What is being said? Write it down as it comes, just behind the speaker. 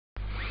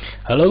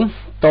Hello,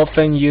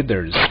 Dolphin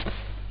users.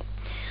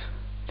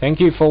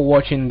 Thank you for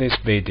watching this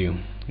video.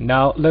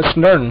 Now let's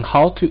learn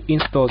how to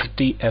install the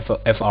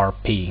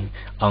DFL-FRP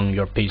on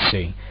your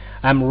PC.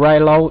 I'm right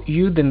now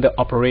using the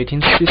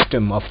operating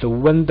system of the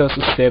Windows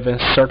 7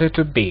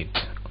 32-bit.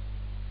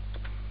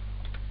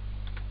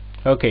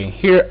 Okay,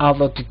 here are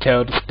the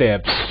detailed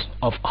steps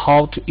of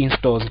how to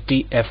install the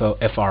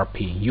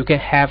DFL-FRP. You can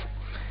have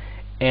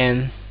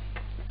an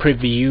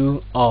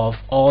preview of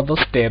all the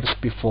steps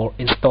before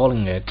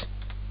installing it.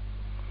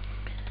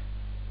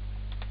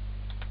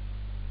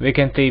 We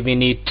can see we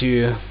need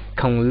to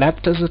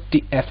connect the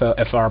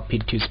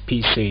DFL-FRP to the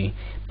PC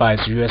by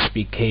the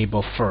USB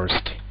cable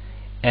first,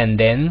 and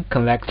then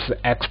connect the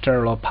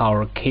external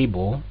power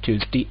cable to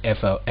the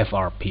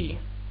DFL-FRP.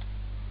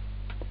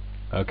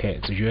 Okay,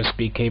 the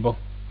USB cable,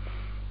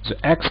 the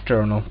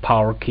external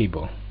power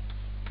cable.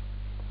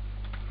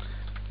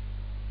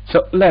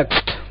 So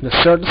next, the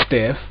third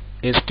step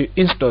is to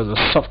install the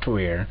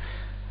software.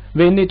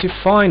 We need to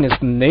find the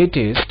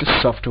latest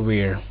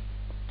software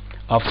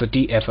of the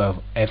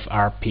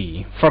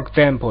DFL-FRP. For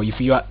example, if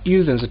you are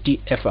using the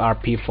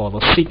DFL-FRP for the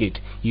Seagate,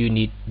 you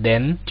need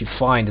then to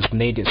find the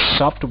latest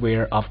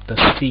software of the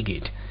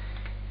Seagate.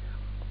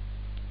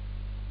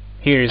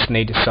 Here is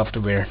latest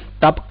software.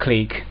 Double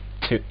click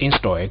to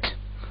install it.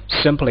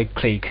 Simply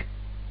click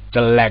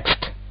the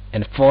next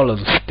and follow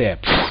the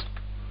steps.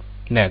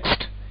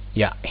 Next,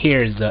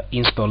 here is the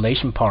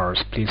installation part.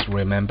 Please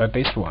remember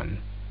this one.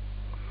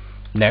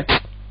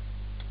 Next,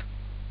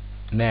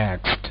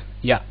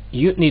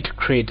 you need to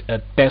create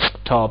a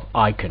desktop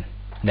icon.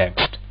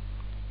 Next,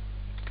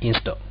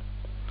 install.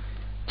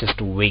 Just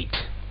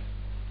wait.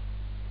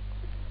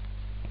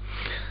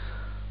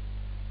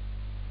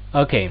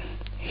 Okay,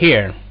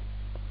 here,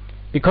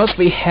 because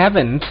we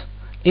haven't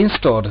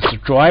installed the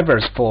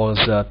drivers for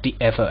the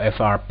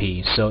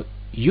DFL-FRP, so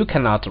you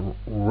cannot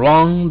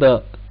run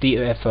the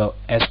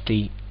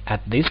DFL-SD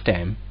at this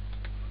time.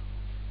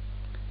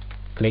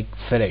 Click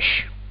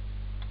Finish.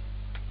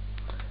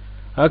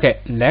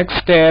 Okay, next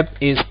step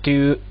is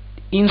to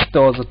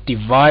install the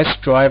device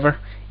driver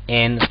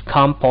and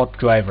COM port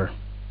driver.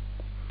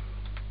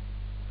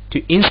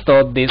 To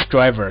install these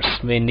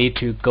drivers, we need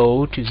to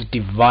go to the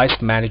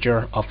device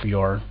manager of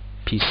your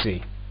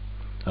PC.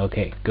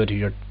 Okay, go to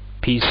your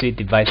PC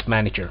device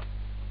manager.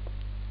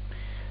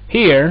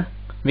 Here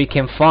we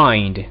can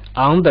find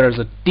under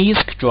the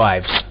disk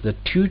drives the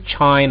two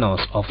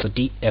channels of the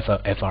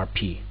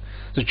DFL-FRP,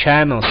 the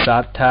channel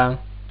SATA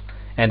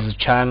and the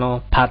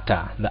channel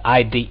PATA, the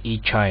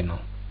IDE channel.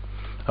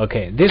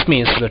 Okay, this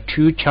means the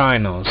two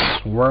channels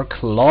work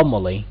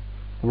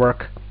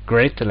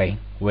greatly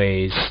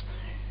with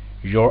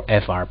your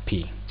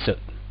FRP. So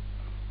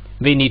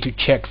we need to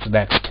check the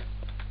next.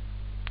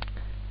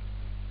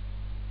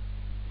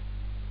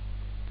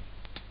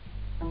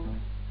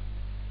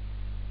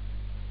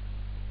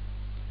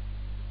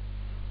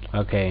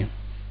 Okay,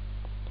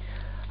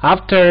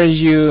 after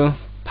you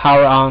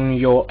power on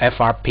your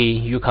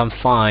FRP, you can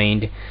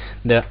find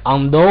the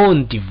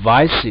unknown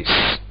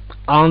devices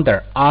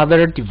under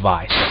other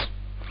device.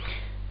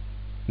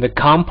 The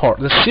COM port,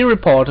 the serial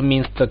port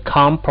means the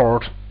COM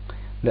port.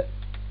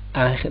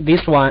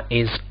 This one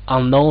is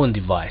unknown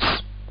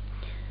device.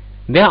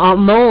 They are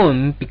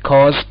unknown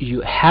because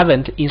you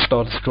haven't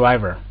installed the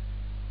driver.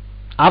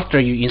 After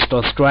you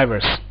install the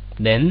drivers,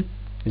 then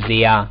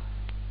they are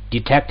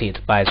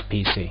detected by the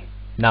PC.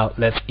 Now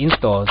let's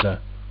install the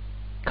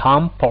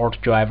COM port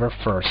driver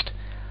first.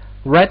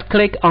 Right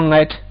click on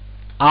it,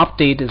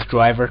 update the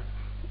driver,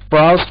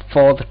 browse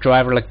for the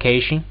driver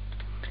location.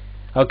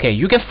 Okay,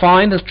 you can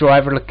find the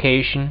driver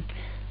location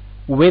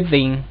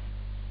within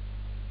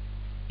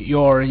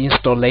your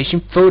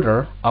installation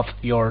folder of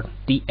your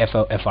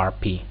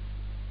DFL-FRP.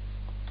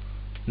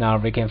 Now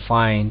we can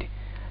find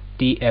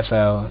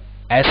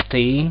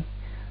DFL-SD,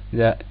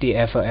 the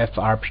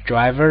DFL-FRP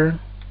driver,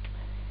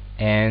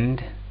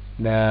 and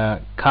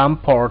the COM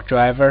port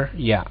driver.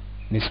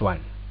 This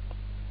one.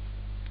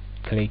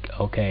 Click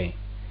OK.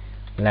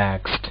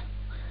 Next.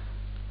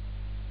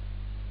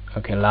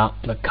 Okay, now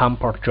the COM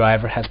port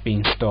driver has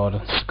been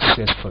installed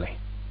successfully.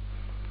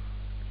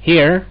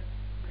 Here,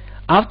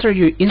 after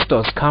you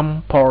install the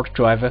COM port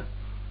driver,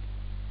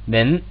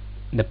 then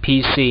the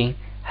PC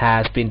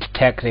has been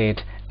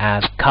detected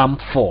as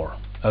COM4.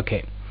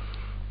 Okay.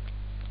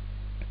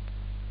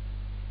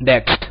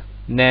 Next,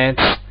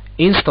 let's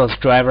install the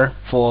driver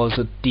for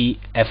the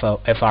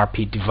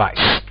DFL-FRP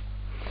device.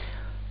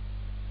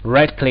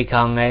 Right click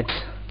on it,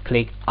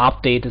 click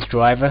update the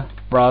driver,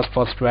 browse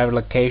for the driver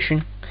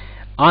location,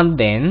 and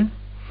then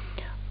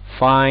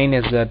find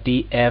the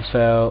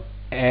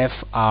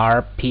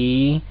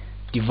DFL-FRP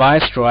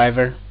device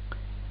driver,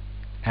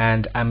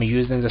 and I'm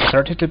using the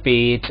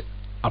 32-bit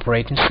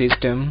operating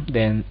system.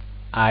 Then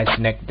I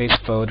select this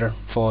folder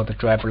for the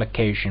driver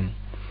location,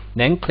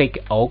 then click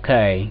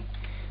OK.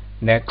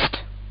 Next.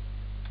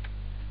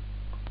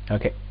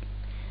 Okay,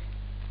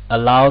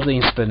 allow the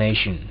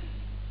installation.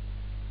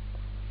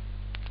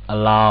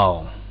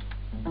 Allow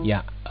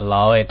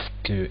it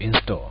to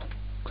install.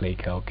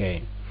 Click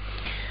OK.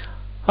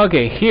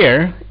 Okay,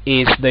 here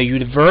is the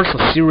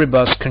Universal Serial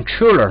Bus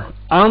Controller.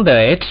 Under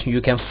it,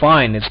 you can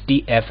find this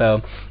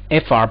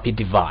DFL-FRP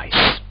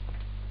device.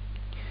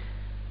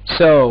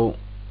 So,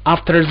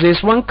 after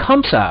this one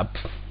comes up,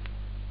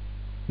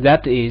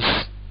 that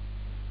is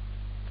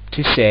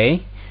to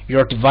say,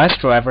 your device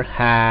driver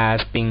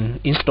has been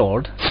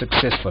installed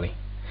successfully.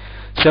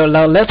 So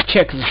now let's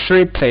check the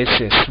 3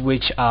 places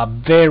which are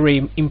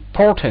very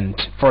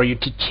important for you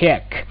to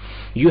check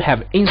you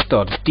have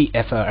installed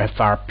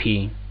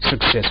DFL-FRP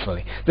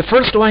successfully. The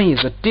first one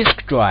is the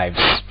disk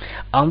drives.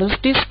 On those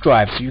disk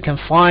drives you can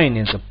find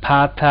is the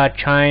PATA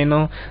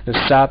channel, the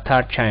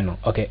SATA channel.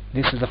 Okay,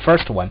 this is the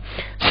first one.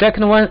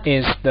 Second one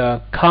is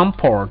the COM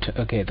port.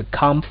 Okay, the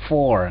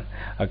COM4.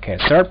 Okay,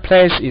 third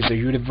place is the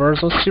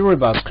Universal Serial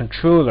Bus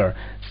Controller.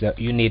 So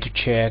you need to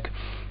check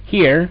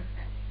here.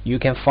 You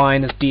can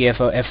find the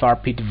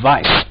DFL-FRP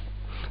device.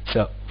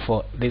 So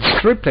for these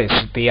 3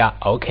 places, they are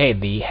okay.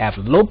 They have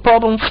no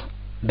problems.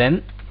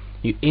 Then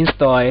you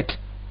install it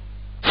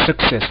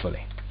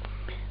successfully.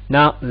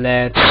 Now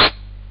let's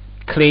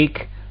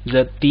click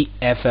the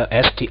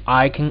DFL-ST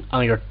icon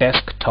on your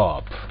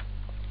desktop.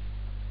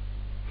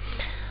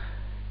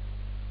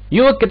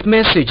 You will get a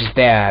message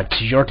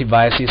that your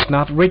device is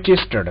not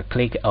registered.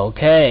 Click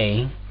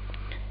OK.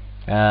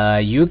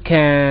 You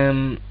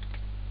can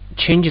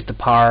change the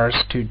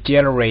parts to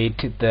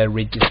generate the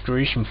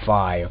registration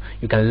file.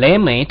 You can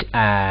name it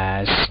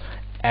as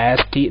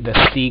the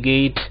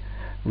Seagate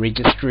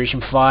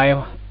registration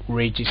file,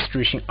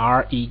 registration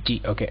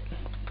reg. Okay,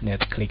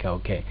 let's click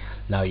OK.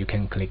 Now you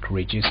can click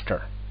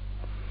register.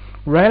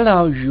 Right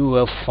now you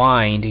will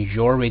find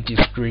your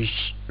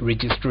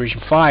registration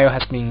file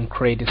has been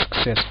created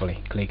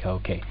successfully. Click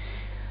OK.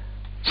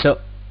 So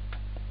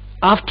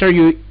after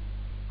you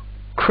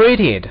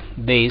created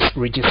this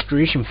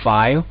registration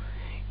file,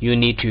 you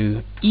need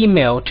to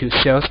email to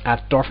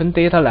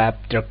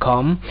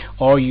sales@dolphindatalab.com,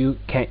 or you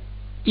can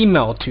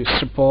email to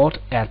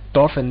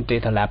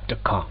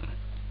support@dolphindatalab.com.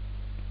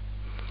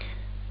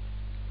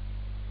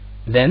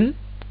 Then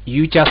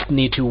you just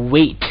need to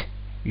wait.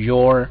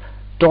 Your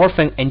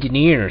Dolphin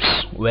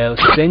engineers will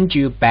send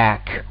you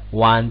back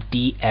one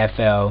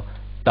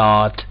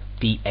DFL.dat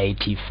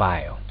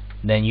file.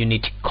 Then you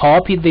need to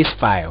copy this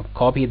file,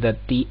 copy the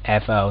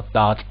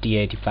DFL.dat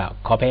file,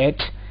 copy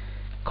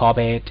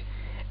it,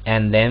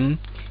 and then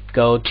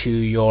go to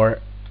your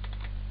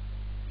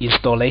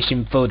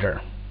installation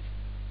folder,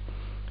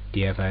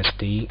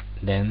 DFSD,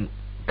 then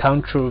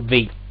Ctrl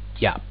V.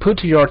 Yeah,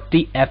 put your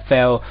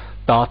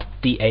DFL.dat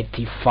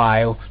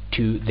file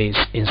to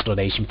this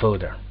installation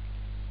folder.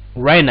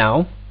 Right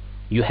now,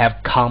 you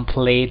have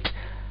complete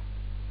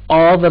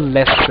all the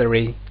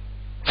necessary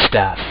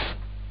stuff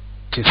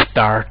to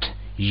start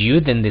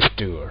using this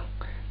tool.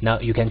 Now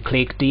you can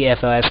click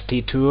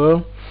DFL-ST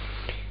tool.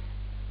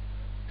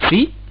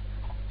 See?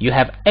 You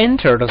have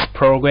entered this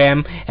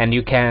program, and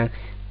you can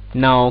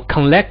now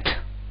connect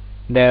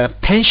the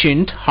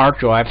pensioned hard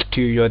drives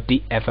to your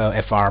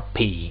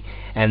DFL-FRP,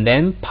 and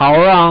then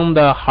power on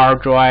the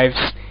hard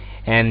drives,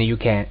 and you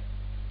can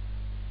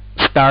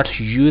start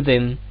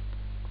using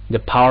the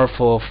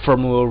powerful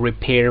firmware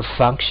repair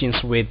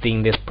functions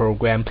within this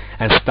program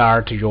and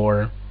start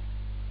your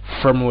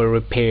firmware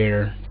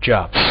repair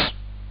jobs.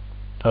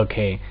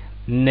 Okay,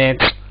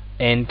 let's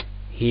end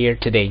here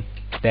today.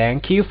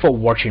 Thank you for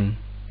watching.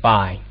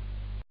 Bye.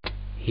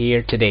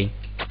 Here today.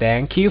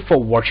 Thank you for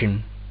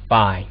watching.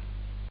 Bye.